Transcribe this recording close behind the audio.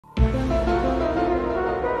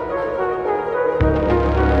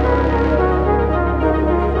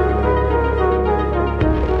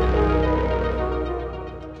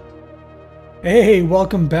Hey,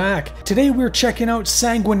 welcome back. Today we're checking out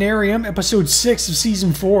Sanguinarium, episode 6 of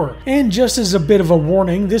season 4. And just as a bit of a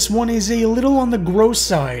warning, this one is a little on the gross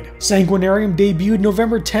side. Sanguinarium debuted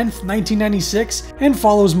November 10th, 1996, and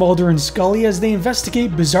follows Mulder and Scully as they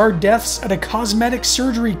investigate bizarre deaths at a cosmetic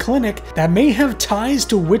surgery clinic that may have ties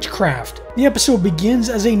to witchcraft. The episode begins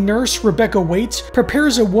as a nurse, Rebecca Waits,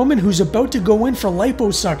 prepares a woman who's about to go in for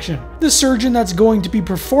liposuction. The surgeon that's going to be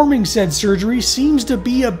performing said surgery seems to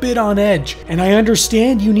be a bit on edge, and I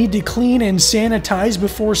understand you need to clean and sanitize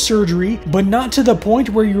before surgery, but not to the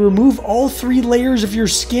point where you remove all 3 layers of your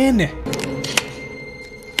skin.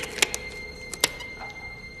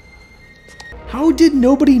 How did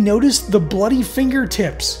nobody notice the bloody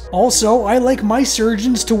fingertips? Also, I like my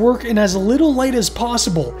surgeons to work in as little light as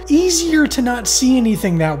possible. Easier to not see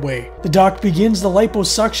anything that way. The doc begins the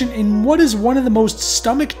liposuction in what is one of the most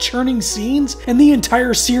stomach-churning scenes in the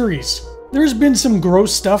entire series. There's been some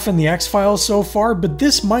gross stuff in the X-Files so far, but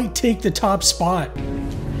this might take the top spot.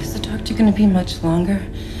 Is the doctor gonna be much longer?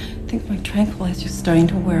 I think my tranquilizer's starting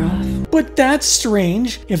to wear off. But that's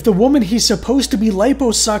strange. If the woman he's supposed to be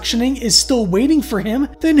liposuctioning is still waiting for him,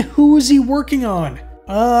 then who is he working on?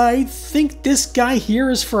 I think this guy here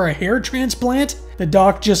is for a hair transplant. The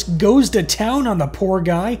doc just goes to town on the poor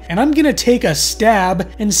guy, and I'm gonna take a stab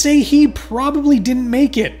and say he probably didn't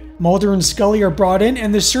make it. Mulder and Scully are brought in,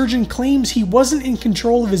 and the surgeon claims he wasn't in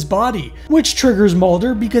control of his body, which triggers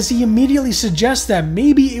Mulder because he immediately suggests that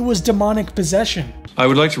maybe it was demonic possession. I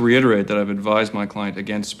would like to reiterate that I've advised my client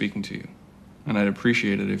against speaking to you, and I'd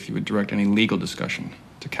appreciate it if you would direct any legal discussion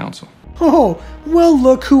to counsel. Oh, well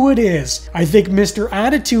look who it is. I think Mr.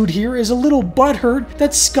 Attitude here is a little butthurt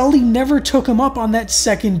that Scully never took him up on that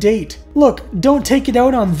second date. Look, don't take it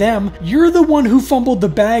out on them. You're the one who fumbled the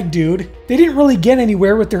bag, dude. They didn't really get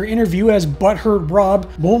anywhere with their interview as butthurt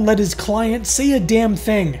Rob won't let his client say a damn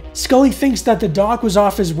thing. Scully thinks that the doc was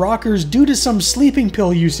off his rockers due to some sleeping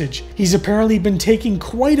pill usage. He's apparently been taking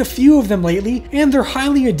quite a few of them lately, and they're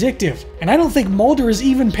highly addictive. And I don't think Mulder is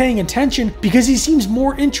even paying attention because he seems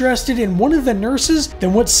more interested in one of the nurses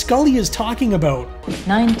than what Scully is talking about.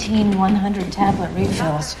 19 100-tablet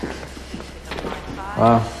refills.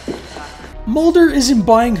 Wow. Mulder isn't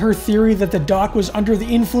buying her theory that the doc was under the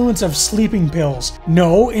influence of sleeping pills.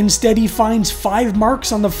 No, instead he finds 5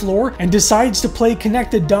 marks on the floor and decides to play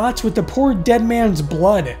connect the dots with the poor dead man's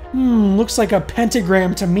blood. Looks like a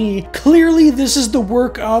pentagram to me. Clearly this is the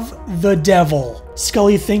work of the devil.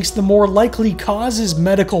 Scully thinks the more likely cause is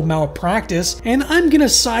medical malpractice, and I'm gonna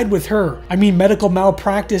side with her. I mean, medical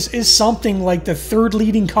malpractice is something like the 3rd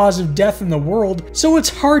leading cause of death in the world, so it's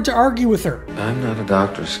hard to argue with her. I'm not a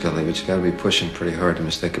doctor, Scully, but you gotta be pushing pretty hard to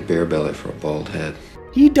mistake a beer belly for a bald head.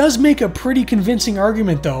 He does make a pretty convincing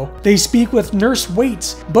argument though. They speak with Nurse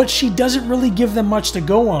Waits, but she doesn't really give them much to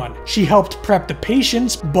go on. She helped prep the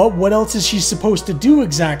patients, but what else is she supposed to do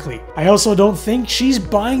exactly? I also don't think she's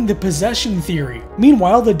buying the possession theory.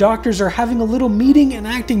 Meanwhile, the doctors are having a little meeting and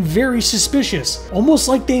acting very suspicious, almost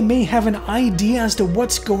like they may have an idea as to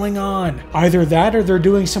what's going on. Either that or they're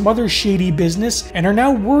doing some other shady business and are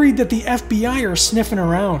now worried that the FBI are sniffing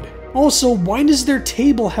around. Also, why does their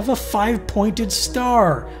table have a 5-pointed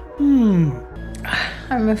star?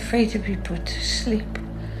 I'm afraid to be put to sleep.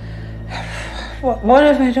 What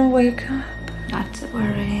if I don't wake up? Not to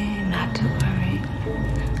worry, not to worry.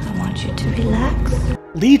 I want you to relax.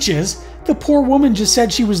 Leeches? The poor woman just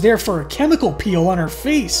said she was there for a chemical peel on her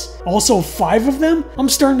face. Also 5 of them? I'm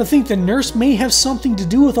starting to think the nurse may have something to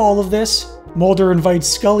do with all of this. Mulder invites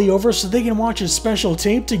Scully over so they can watch a special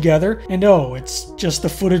tape together, and oh, it's just the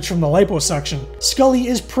footage from the liposuction. Scully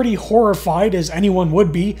is pretty horrified, as anyone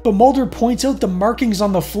would be, but Mulder points out the markings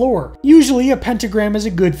on the floor. Usually a pentagram is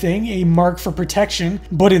a good thing, a mark for protection,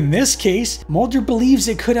 but in this case, Mulder believes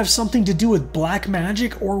it could have something to do with black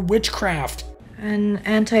magic or witchcraft. An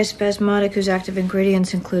antispasmodic whose active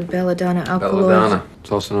ingredients include belladonna alkaloids. Belladonna.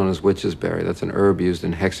 It's also known as witch's berry. That's an herb used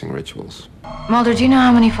in hexing rituals. Mulder, do you know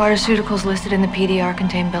how many pharmaceuticals listed in the PDR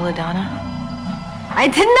contain belladonna? I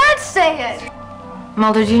did not say it!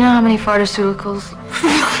 Mulder, do you know how many pharmaceuticals?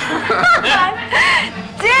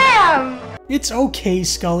 Damn! It's okay,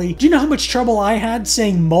 Scully. Do you know how much trouble I had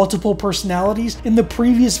saying multiple personalities in the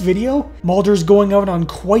previous video? Mulder's going out on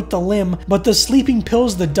quite the limb, but the sleeping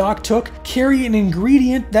pills the doc took carry an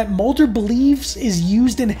ingredient that Mulder believes is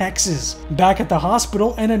used in hexes. Back at the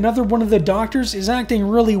hospital, and another one of the doctors is acting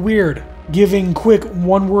really weird. giving quick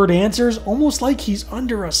one-word answers, almost like he's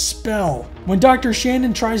under a spell. When Dr.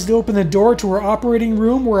 Shannon tries to open the door to her operating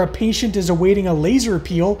room where a patient is awaiting a laser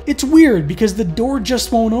peel, it's weird because the door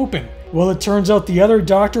just won't open. Well, it turns out the other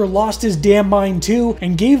doctor lost his damn mind too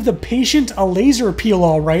and gave the patient a laser peel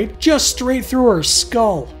alright, just straight through her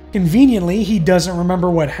skull. Conveniently, he doesn't remember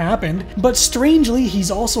what happened, but strangely,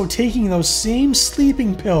 he's also taking those same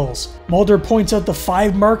sleeping pills. Mulder points out the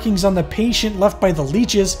 5 markings on the patient left by the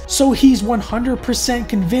leeches, so he's 100%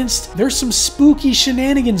 convinced there's some spooky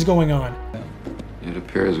shenanigans going on. It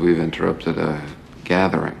appears we've interrupted a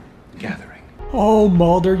gathering. Oh,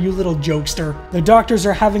 Mulder, you little jokester. The doctors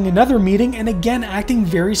are having another meeting and again acting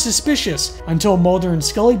very suspicious, until Mulder and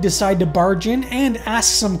Scully decide to barge in and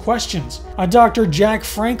ask some questions. A Dr. Jack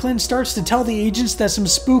Franklin starts to tell the agents that some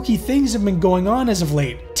spooky things have been going on as of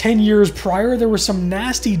late. 10 years prior, there were some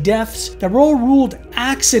nasty deaths that were all ruled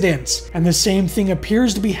accidents, and the same thing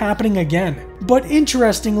appears to be happening again. But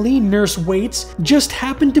interestingly, Nurse Waits just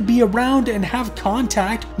happened to be around and have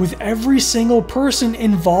contact with every single person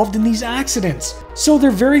involved in these accidents. So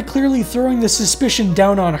they're very clearly throwing the suspicion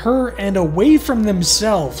down on her and away from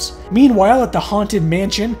themselves. Meanwhile, at the haunted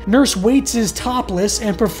mansion, Nurse Waits is topless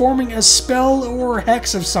and performing a spell or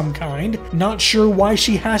hex of some kind. Not sure why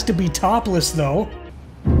she has to be topless though.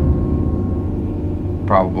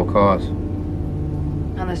 Probable cause.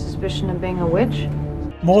 On the suspicion of being a witch?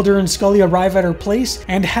 Mulder and Scully arrive at her place,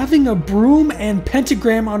 and having a broom and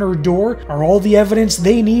pentagram on her door are all the evidence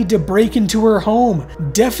they need to break into her home.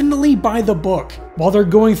 Definitely by the book. While they're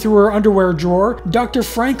going through her underwear drawer, Dr.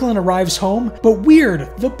 Franklin arrives home, but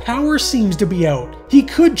weird, the power seems to be out. He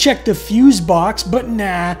could check the fuse box, but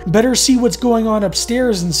nah, better see what's going on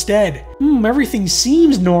upstairs instead. Everything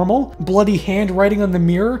seems normal. Bloody handwriting on the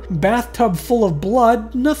mirror, bathtub full of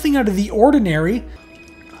blood, nothing out of the ordinary.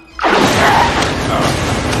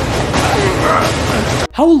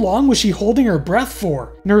 How long was she holding her breath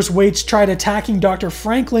for? Nurse Waits tried attacking Dr.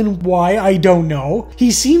 Franklin. Why, I don't know.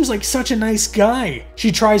 He seems like such a nice guy.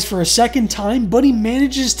 She tries for a second time, but he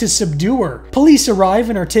manages to subdue her. Police arrive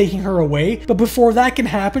and are taking her away, but before that can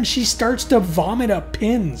happen, she starts to vomit up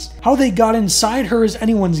pins. How they got inside her is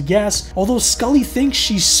anyone's guess, although Scully thinks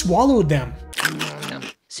she swallowed them.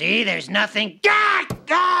 See, there's nothing. God,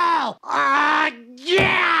 go!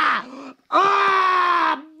 Yeah!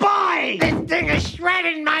 Oh, boy! This thing is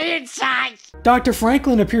shredding my insides! Dr.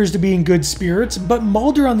 Franklin appears to be in good spirits, but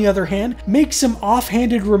Mulder, on the other hand, makes some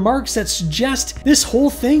offhanded remarks that suggest this whole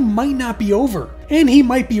thing might not be over. And he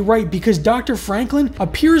might be right because Dr. Franklin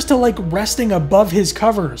appears to like resting above his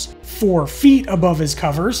covers. 4 feet above his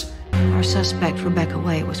covers. Our suspect, Rebecca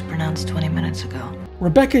White, was pronounced 20 minutes ago.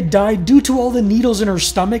 Rebecca died due to all the needles in her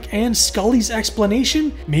stomach, and Scully's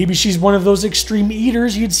explanation? Maybe she's one of those extreme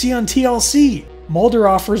eaters you'd see on TLC. Mulder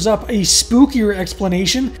offers up a spookier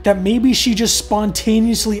explanation that maybe she just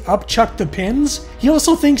spontaneously upchucked the pins. He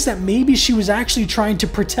also thinks that maybe she was actually trying to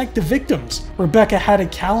protect the victims. Rebecca had a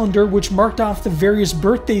calendar which marked off the various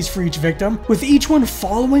birthdays for each victim, with each one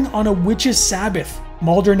following on a witch's Sabbath.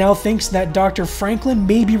 Mulder now thinks that Dr. Franklin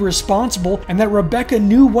may be responsible and that Rebecca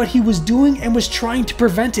knew what he was doing and was trying to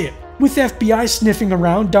prevent it. With FBI sniffing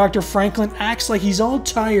around, Dr. Franklin acts like he's all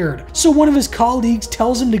tired, so one of his colleagues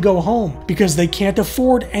tells him to go home because they can't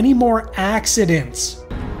afford any more accidents.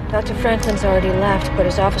 Dr. Franklin's already left, but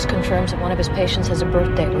his office confirms that one of his patients has a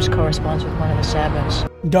birthday which corresponds with one of the Sabbaths.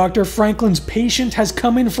 Dr. Franklin's patient has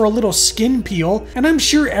come in for a little skin peel, and I'm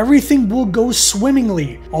sure everything will go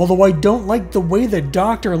swimmingly, although I don't like the way the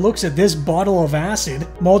doctor looks at this bottle of acid.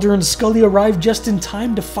 Mulder and Scully arrive just in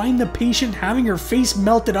time to find the patient having her face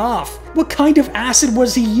melted off. What kind of acid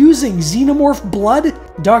was he using? Xenomorph blood?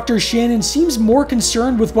 Dr. Shannon seems more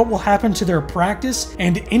concerned with what will happen to their practice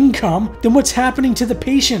and income than what's happening to the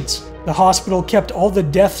patients. The hospital kept all the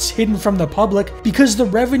deaths hidden from the public because the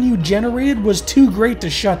revenue generated was too great to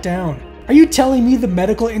shut down. Are you telling me the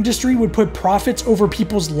medical industry would put profits over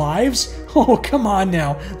people's lives? Oh, come on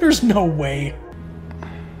now. There's no way.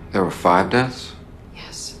 There were 5 deaths?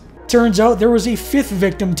 Turns out there was a 5th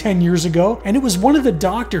victim 10 years ago, and it was one of the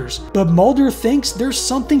doctors, but Mulder thinks there's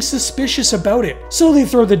something suspicious about it. So they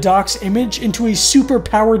throw the doc's image into a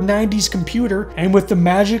super-powered 90s computer, and with the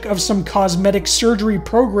magic of some cosmetic surgery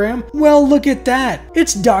program, well, look at that,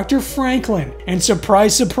 it's Dr. Franklin, and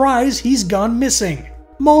surprise, surprise, he's gone missing.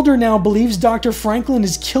 Mulder now believes Dr. Franklin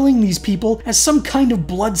is killing these people as some kind of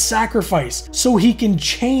blood sacrifice, so he can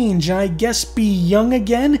change and I guess be young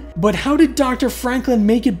again? But how did Dr. Franklin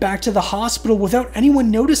make it back to the hospital without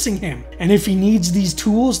anyone noticing him? And if he needs these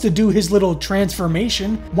tools to do his little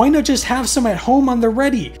transformation, why not just have some at home on the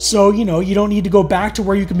ready? So, you don't need to go back to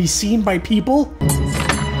where you can be seen by people?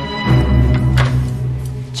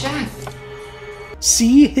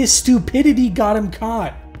 See, his stupidity got him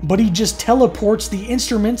caught. But he just teleports the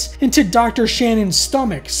instruments into Dr. Shannon's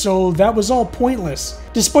stomach, so that was all pointless.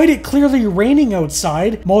 Despite it clearly raining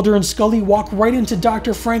outside, Mulder and Scully walk right into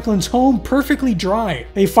Dr. Franklin's home perfectly dry.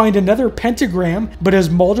 They find another pentagram, but as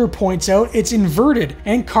Mulder points out, it's inverted,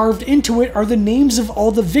 and carved into it are the names of all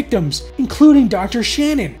the victims, including Dr.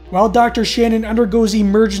 Shannon. While Dr. Shannon undergoes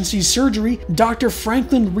emergency surgery, Dr.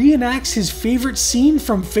 Franklin reenacts his favorite scene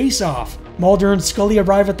from Face Off. Mulder and Scully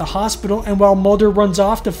arrive at the hospital, and while Mulder runs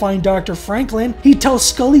off to find Dr. Franklin, he tells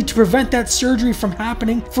Scully to prevent that surgery from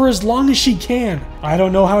happening for as long as she can. I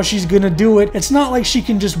don't know how she's gonna do it. It's not like she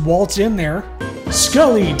can just waltz in there.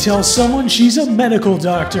 Scully tells someone she's a medical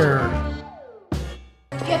doctor.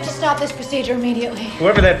 You have to stop this procedure immediately.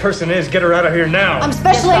 Whoever that person is, get her out of here now. I'm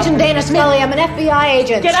Special Agent Dana Scully. I'm an FBI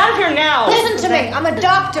agent. Get out of here now! Listen to me. I'm a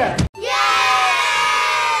doctor.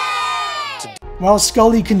 While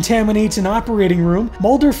Scully contaminates an operating room,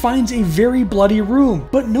 Mulder finds a very bloody room,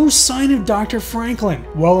 but no sign of Dr. Franklin.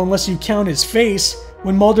 Well, unless you count his face.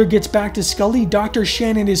 When Mulder gets back to Scully, Dr.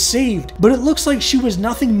 Shannon is saved, but it looks like she was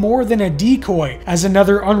nothing more than a decoy, as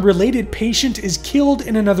another unrelated patient is killed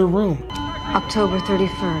in another room. October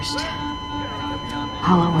 31st.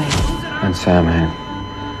 Halloween. And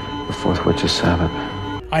Samhain, the fourth witch's Sabbath.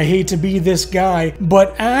 I hate to be this guy,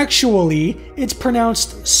 but actually, it's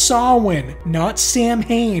pronounced Samhain, not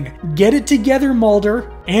Samhain. Get it together, Mulder.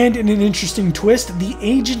 And in an interesting twist, the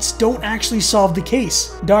agents don't actually solve the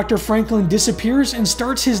case. Dr. Franklin disappears and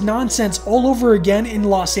starts his nonsense all over again in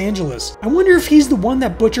Los Angeles. I wonder if he's the one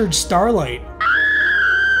that butchered Starlight.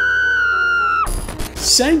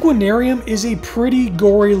 Sanguinarium is a pretty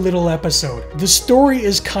gory little episode. The story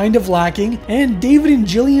is kind of lacking, and David and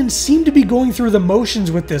Gillian seem to be going through the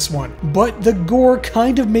motions with this one, but the gore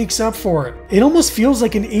kind of makes up for it. It almost feels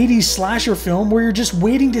like an 80s slasher film where you're just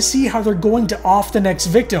waiting to see how they're going to off the next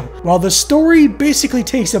victim, while the story basically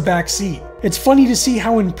takes a back seat. It's funny to see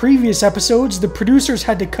how in previous episodes, the producers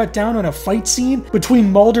had to cut down on a fight scene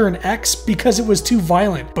between Mulder and X because it was too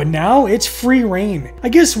violent, but now it's free reign. I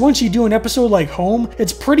guess once you do an episode like Home,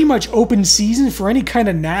 it's pretty much open season for any kind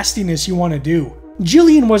of nastiness you want to do.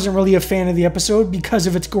 Gillian wasn't really a fan of the episode because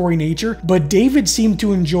of its gory nature, but David seemed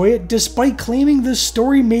to enjoy it despite claiming the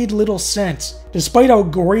story made little sense. Despite how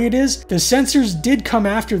gory it is, the censors did come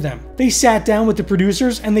after them. They sat down with the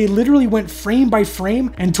producers and they literally went frame by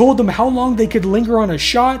frame and told them how long they could linger on a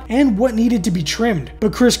shot and what needed to be trimmed.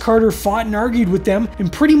 But Chris Carter fought and argued with them,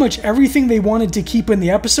 and pretty much everything they wanted to keep in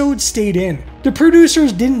the episode stayed in. The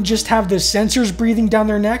producers didn't just have the censors breathing down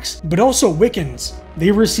their necks, but also Wiccans.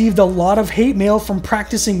 They received a lot of hate mail from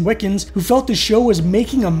practicing Wiccans who felt the show was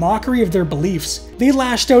making a mockery of their beliefs. They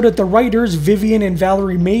lashed out at the writers Vivian and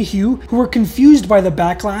Valerie Mayhew, who were confused by the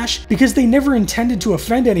backlash because they never intended to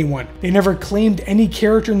offend anyone. They never claimed any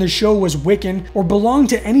character in the show was Wiccan or belonged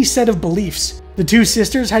to any set of beliefs. The two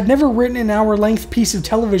sisters had never written an hour-length piece of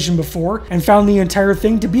television before and found the entire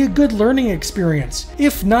thing to be a good learning experience,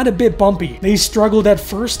 if not a bit bumpy. They struggled at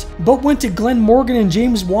first, but went to Glenn Morgan and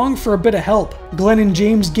James Wong for a bit of help. Glenn and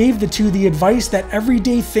James gave the two the advice that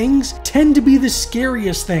everyday things tend to be the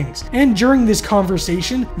scariest things, and during this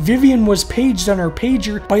conversation, Vivian was paged on her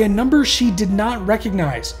pager by a number she did not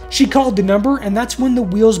recognize. She called the number, and that's when the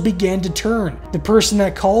wheels began to turn. The person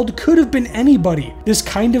that called could have been anybody. This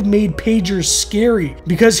kind of made pagers scary,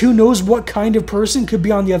 because who knows what kind of person could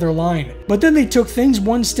be on the other line. But then they took things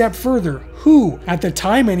one step further. Who, at the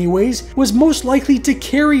time anyways, was most likely to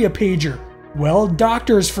carry a pager? Well,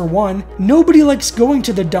 doctors for one. Nobody likes going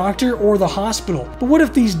to the doctor or the hospital, but what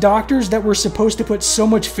if these doctors that we're supposed to put so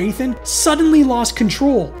much faith in suddenly lost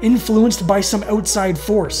control, influenced by some outside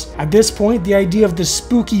force? At this point, the idea of the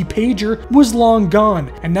spooky pager was long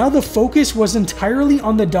gone, and now the focus was entirely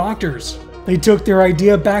on the doctors. They took their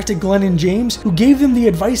idea back to Glenn and James, who gave them the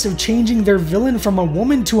advice of changing their villain from a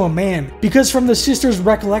woman to a man. Because from the sisters'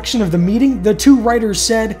 recollection of the meeting, the two writers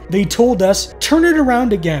said, "They told us, turn it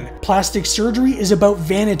around again. Plastic surgery is about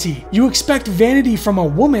vanity. You expect vanity from a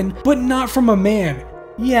woman, but not from a man."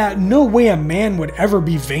 Yeah, no way a man would ever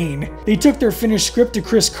be vain. They took their finished script to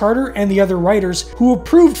Chris Carter and the other writers, who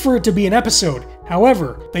approved for it to be an episode.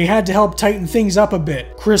 However, they had to help tighten things up a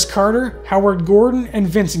bit. Chris Carter, Howard Gordon, and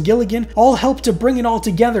Vince Gilligan all helped to bring it all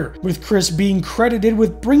together, with Chris being credited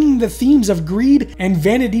with bringing the themes of greed and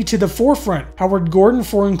vanity to the forefront, Howard Gordon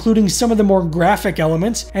for including some of the more graphic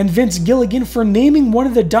elements, and Vince Gilligan for naming one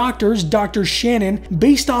of the doctors, Dr. Shannon,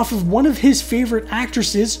 based off of one of his favorite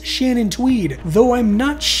actresses, Shannon Tweed, though I'm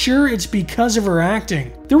not sure it's because of her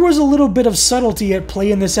acting. There was a little bit of subtlety at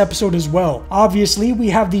play in this episode as well. Obviously, we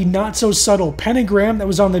have the not-so-subtle pentagram pentagram that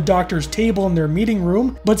was on the doctor's table in their meeting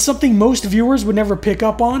room, but something most viewers would never pick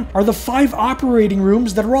up on are the 5 operating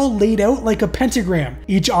rooms that are all laid out like a pentagram.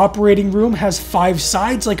 Each operating room has 5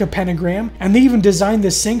 sides like a pentagram, and they even designed the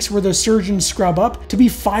sinks where the surgeons scrub up to be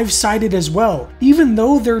 5-sided as well, even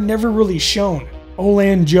though they're never really shown.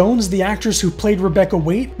 Olan Jones, the actress who played Rebecca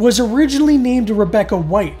Waite, was originally named Rebecca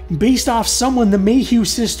White, based off someone the Mayhew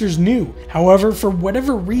sisters knew. However, for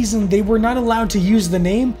whatever reason, they were not allowed to use the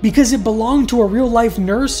name because it belonged to a real-life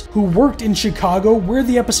nurse who worked in Chicago where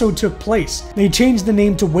the episode took place. They changed the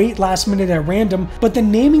name to Waite last minute at random, but the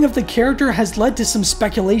naming of the character has led to some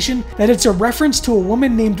speculation that it's a reference to a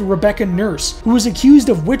woman named Rebecca Nurse, who was accused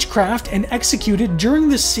of witchcraft and executed during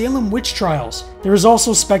the Salem witch trials. There is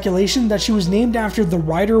also speculation that she was named after the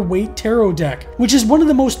Rider-Waite Tarot deck, which is one of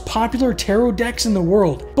the most popular tarot decks in the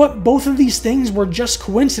world, but both of these things were just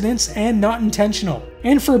coincidence and not intentional.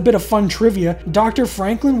 And for a bit of fun trivia, Dr.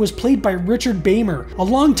 Franklin was played by Richard Beymer, a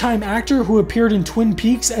longtime actor who appeared in Twin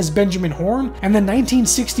Peaks as Benjamin Horne and the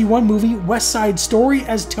 1961 movie West Side Story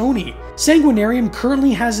as Tony. Sanguinarium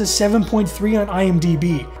currently has a 7.3 on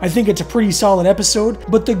IMDb. I think it's a pretty solid episode,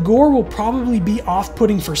 but the gore will probably be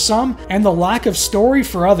off-putting for some and the lack of story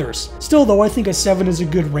for others. Still though, I think a 7 is a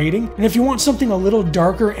good rating, and if you want something a little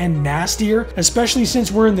darker and nastier, especially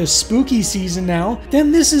since we're in the spooky season now,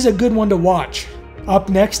 then this is a good one to watch. Up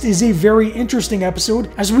next is a very interesting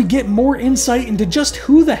episode as we get more insight into just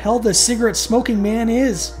who the hell the cigarette smoking man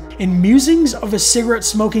is, and musings of a cigarette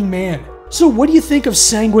smoking man. So what do you think of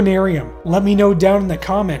Sanguinarium? Let me know down in the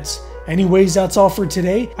comments. Anyways, that's all for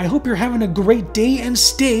today. I hope you're having a great day and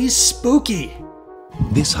stay spooky.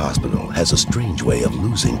 This hospital has a strange way of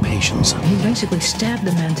losing patients. He basically stabbed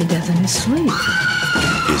the man to death in his sleep.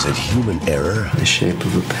 Is it human error? The shape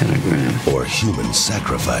of a pentagram. Or human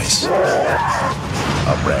sacrifice?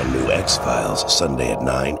 A brand new X-Files, Sunday at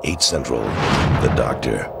 9, 8 Central. The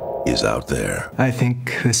doctor is out there. I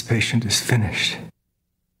think this patient is finished.